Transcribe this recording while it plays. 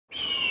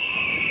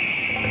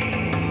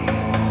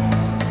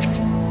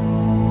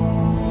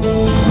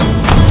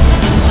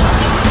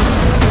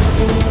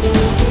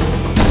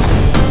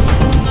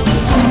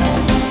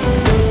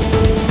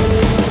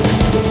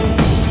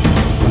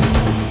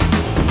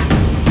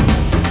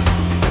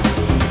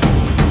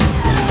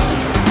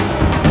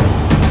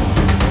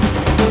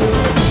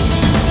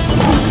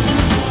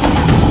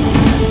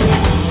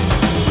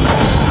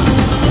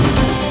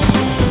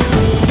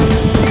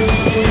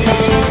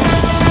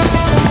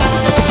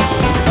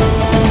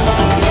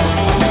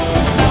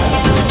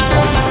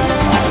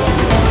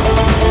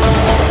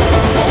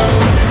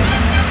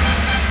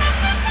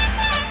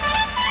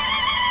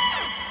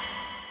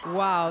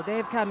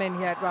come in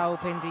here at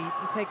Rawalpindi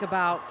and take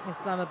about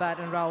Islamabad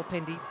and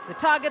Rawalpindi. The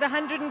target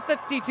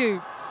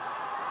 152.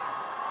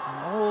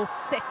 And all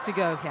set to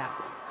go here.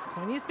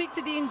 So when you speak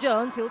to Dean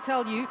Jones, he'll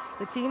tell you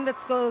the team that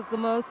scores the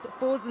most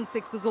 4s and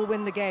 6s will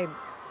win the game.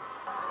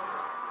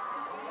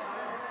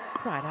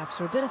 Right,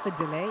 after a bit of a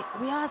delay,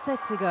 we are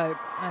set to go.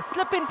 A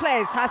slip in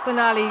place, Hassan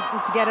Ali,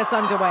 to get us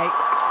underway.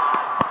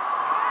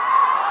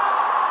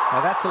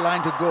 Now that's the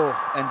line to go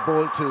and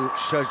bowl to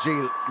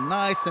Sharjeel.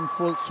 Nice and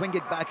full, swing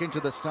it back into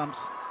the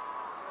stumps.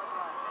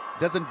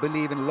 Doesn't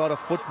believe in a lot of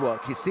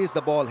footwork. He sees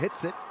the ball,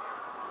 hits it.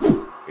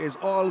 Is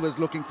always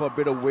looking for a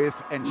bit of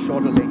width and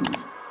shorter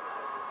length.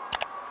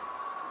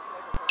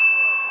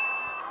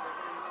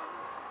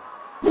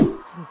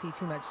 Didn't see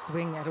too much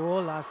swing at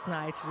all last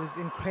night. It was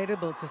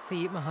incredible to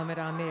see Mohammad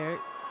Amir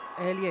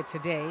earlier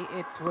today.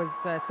 It was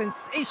a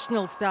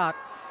sensational start.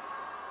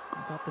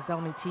 We got the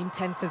Zalmi team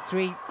 10 for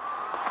 3. He's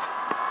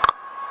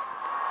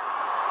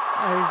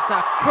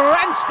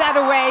crunched that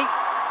away.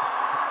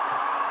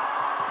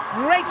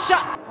 Great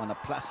shot. On a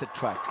placid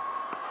track.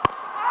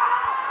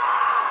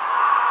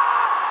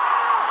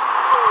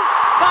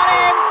 Got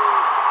him.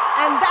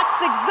 And that's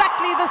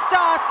exactly the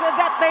start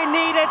that they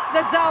needed.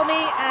 The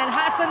Zalmi, and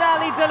Hassan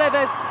Ali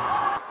delivers.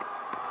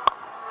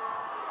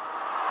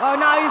 Oh,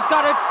 now he's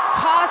got a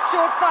pass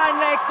short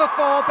fine leg for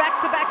 4.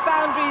 Back-to-back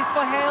boundaries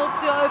for Hales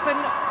to open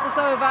this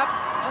over.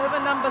 Over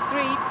number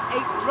 3.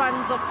 8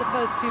 runs off the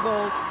first 2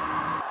 balls.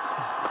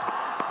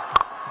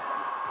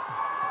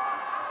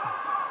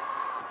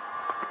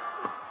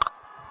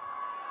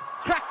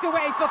 Cracked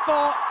away for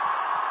 4.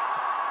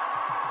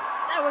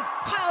 That was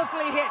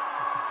powerfully hit.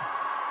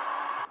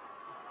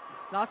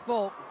 Last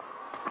ball.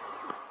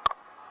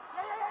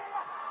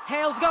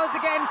 Hales goes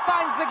again,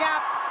 finds the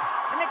gap.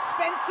 An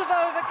expensive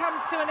over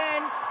comes to an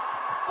end.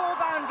 4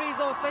 boundaries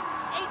off it,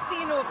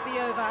 18 off the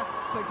over,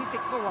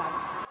 26 for 1.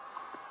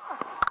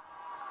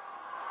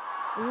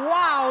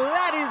 Wow,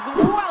 that is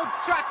well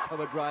struck.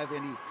 Cover drive,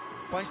 and he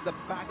punched the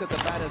back of the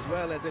bat as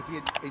well, as if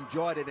he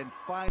enjoyed it, and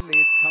finally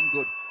it's come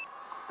good.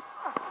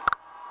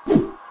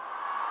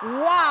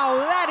 Wow,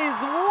 that is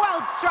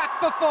well struck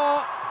for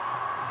 4.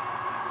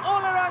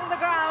 All around the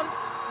ground.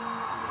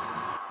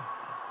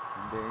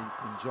 And they're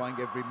enjoying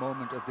every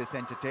moment of this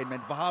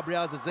entertainment. Wahab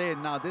Riaz is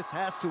in. Now this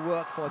has to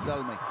work for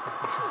Zalmi.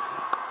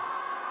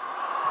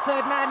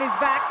 Third man is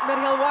back, but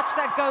he'll watch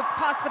that go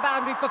past the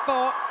boundary for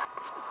 4.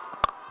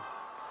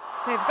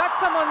 They've got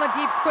some on the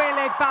deep square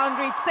leg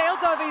boundary. It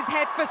sails over his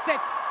head for 6.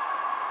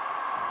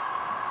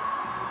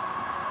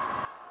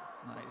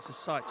 No, it's a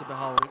sight to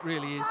behold, it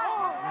really is.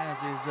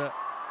 As is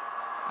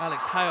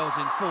Alex Hales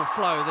in full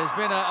flow. There's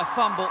been a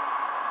fumble,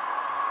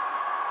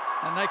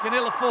 and they can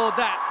ill afford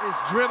that. It's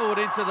dribbled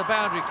into the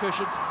boundary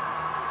cushions.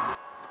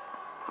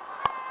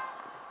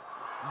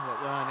 That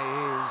one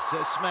is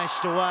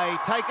smashed away.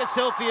 Take a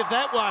selfie of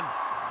that one.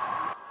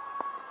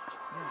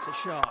 It's a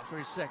shot for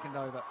his second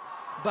over.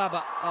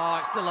 Baba, oh,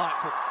 it's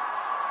delightful.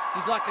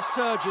 He's like a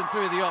surgeon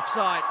through the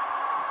offside.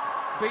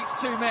 Beats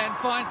 2 men,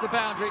 finds the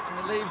boundary,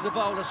 and leaves the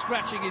bowler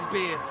scratching his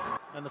beard.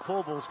 And the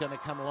 4 ball's going to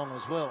come along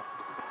as well.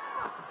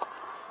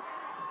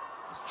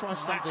 Let's try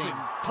something. That's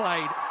been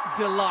played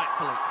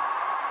delightfully.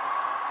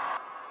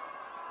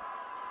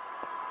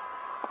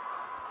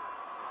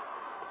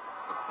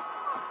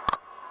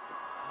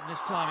 And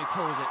this time he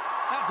pulls it.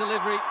 That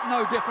delivery,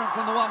 no different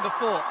from the one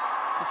before.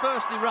 The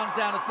first he runs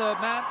down a third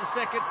man, the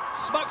second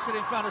smokes it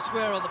in front of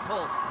square on the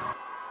pull.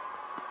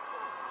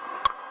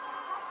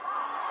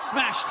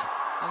 Smashed,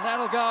 and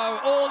that'll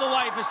go all the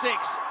way for 6.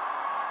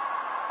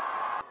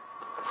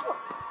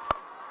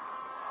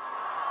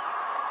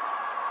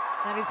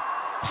 That is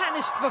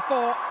punished for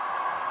 4.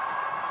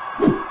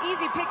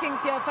 Easy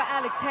pickings here for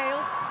Alex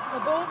Hales. The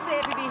ball's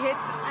there to be hit,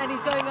 and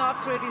he's going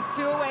after it. He's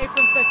 2 away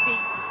from 50.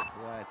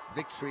 Yes,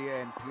 victory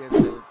and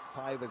PSL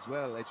 5 as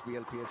well,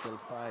 HBL PSL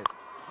 5.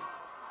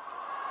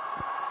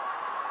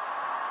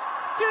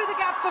 Through the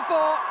gap for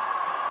 4.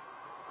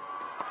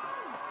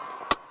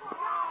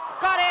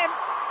 Got him.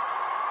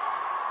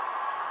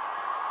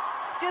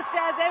 Just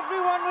as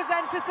everyone was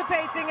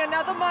anticipating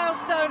another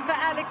milestone for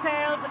Alex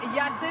Hales,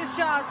 Yasir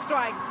Shah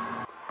strikes.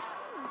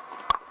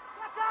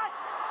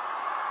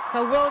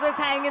 So will this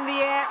hang in the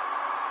air?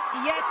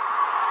 Yes.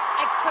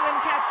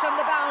 Excellent catch on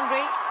the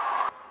boundary.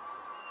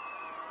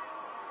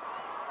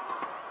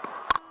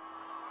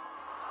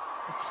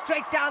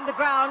 Straight down the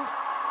ground.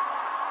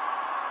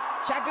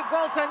 Chadwick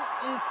Walton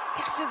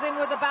cashes in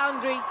with the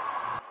boundary.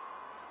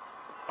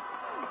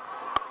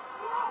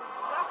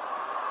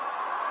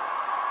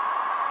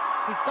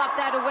 He's got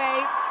that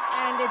away,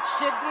 and it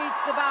should reach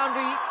the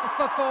boundary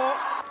for 4.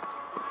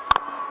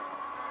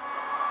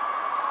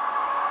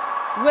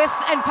 Whiff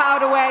and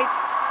powered away.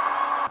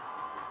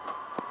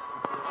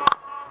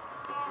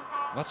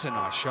 That's a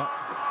nice shot.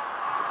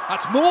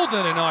 That's more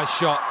than a nice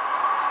shot.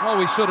 Well,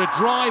 we sort of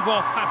drive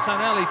off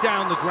Hassan Ali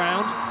down the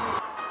ground.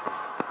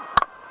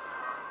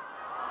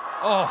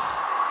 Oh,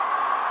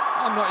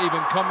 I'm not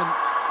even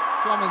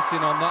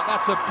commenting on that.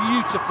 That's a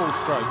beautiful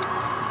stroke.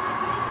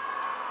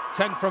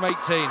 10 from 18.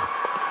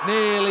 It's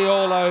nearly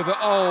all over.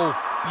 Oh,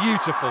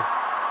 beautiful.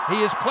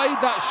 He has played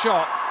that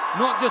shot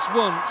not just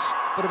once,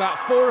 but about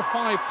 4 or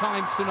 5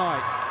 times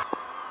tonight.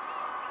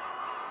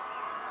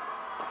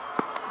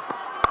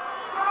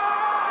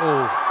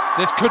 Oh,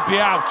 this could be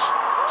out.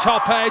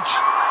 Top edge,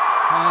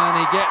 and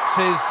he gets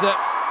his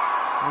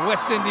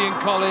West Indian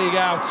colleague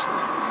out.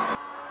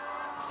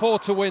 4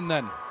 to win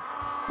then.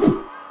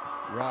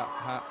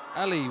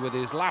 Ali with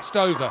his last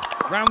over,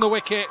 round the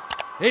wicket.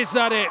 Is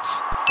that it?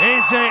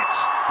 Is it?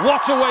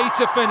 What a way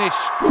to finish.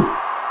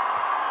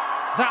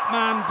 That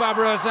man,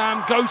 Babar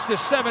Azam, goes to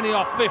 70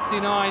 off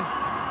 59.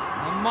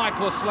 And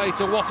Michael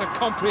Slater, what a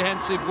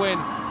comprehensive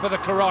win for the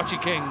Karachi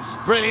Kings.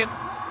 Brilliant,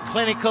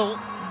 clinical.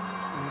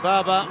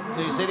 Baba,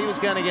 who said he was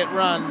going to get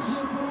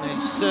runs,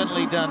 he's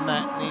certainly done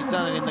that. He's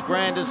done it in the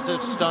grandest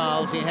of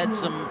styles. He had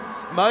some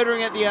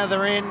motoring at the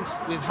other end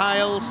with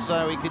Hales,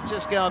 so he could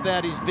just go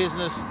about his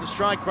business. The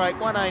strike rate,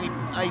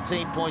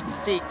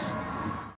 118.6.